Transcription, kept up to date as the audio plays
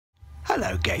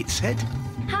Hello, Gateshead.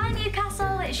 Hi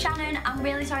Newcastle, it's Shannon. I'm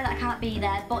really sorry that I can't be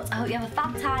there, but I hope you have a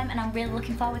fab time and I'm really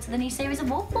looking forward to the new series of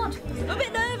Wolfblood. I'm a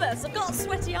bit nervous. I've got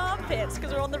sweaty armpits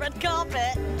because we're on the red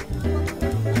carpet.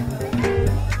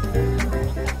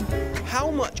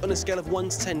 How much on a scale of 1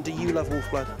 to 10 do you love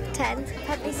Wolfblood? 10.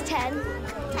 Probably 10.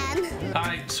 10.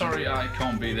 Hi, sorry I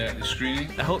can't be there at the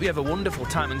screening. I hope you have a wonderful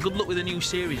time and good luck with the new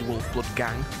series, Wolfblood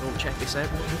gang. Don't check this out.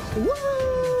 Woo!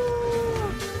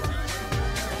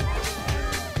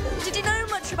 Did you know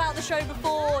much about the show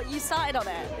before you started on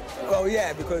it? Well,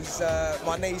 yeah, because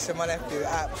my niece and my nephew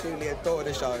absolutely adore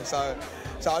the show. So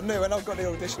I knew when I got the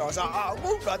audition, I was like, oh,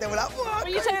 Wolfblood. They were like, what? Were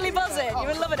you totally buzzing? You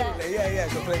were loving it? Yeah,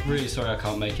 completely. Really sorry I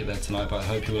can't make it there tonight, but I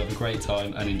hope you will have a great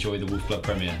time and enjoy the Wolfblood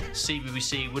premiere.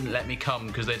 CBBC wouldn't let me come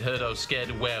because they'd heard I was scared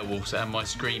of werewolves and my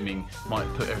screaming might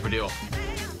put everybody off.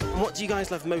 What do you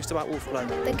guys love most about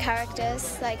Wolfblood? The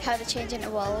characters, like how they change into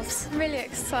wolves. I'm really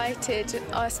excited,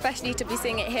 especially to be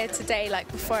seeing it here today,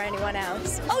 like before anyone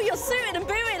else. Oh, you're suited and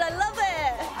booted. I love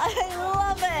it. I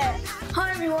love it. Hi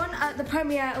everyone, at the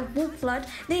premiere of Wolfblood,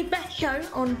 the best show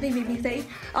on the BBC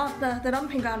after the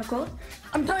Dumping Ground, of course.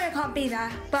 I'm sorry I can't be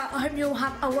there, but I hope you all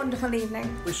have a wonderful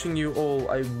evening. Wishing you all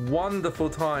a wonderful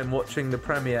time watching the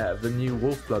premiere of the new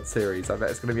Wolfblood series. I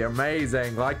bet it's going to be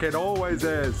amazing, like it always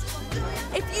is.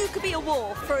 If you could be a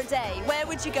wolf for a day, where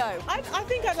would you go? I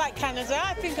think I'd like Canada.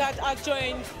 I think I'd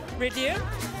join with you.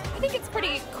 I think it's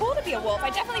pretty cool to be a wolf.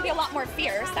 I'd definitely be a lot more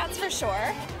fierce, that's for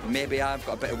sure. Maybe I've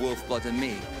got a bit of wolf blood in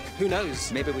me. Who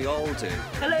knows? Maybe we all do.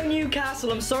 Hello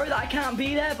Newcastle, I'm sorry that I can't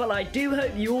be there, but I do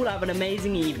hope you all have an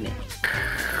amazing evening.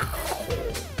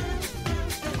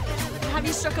 Have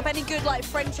you struck up any good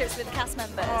friendships with the cast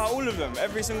members? Oh, all of them,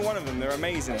 every single one of them. They're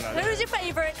amazing. Who's your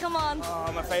favourite? Come on.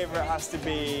 Oh, my favourite has to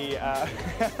be.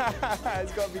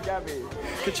 It's got to be Gabby.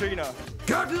 Katrina.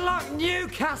 Good luck,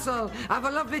 Newcastle. Have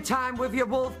a lovely time with your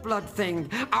Wolfblood thing.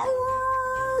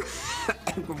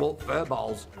 Wolf fur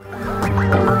balls.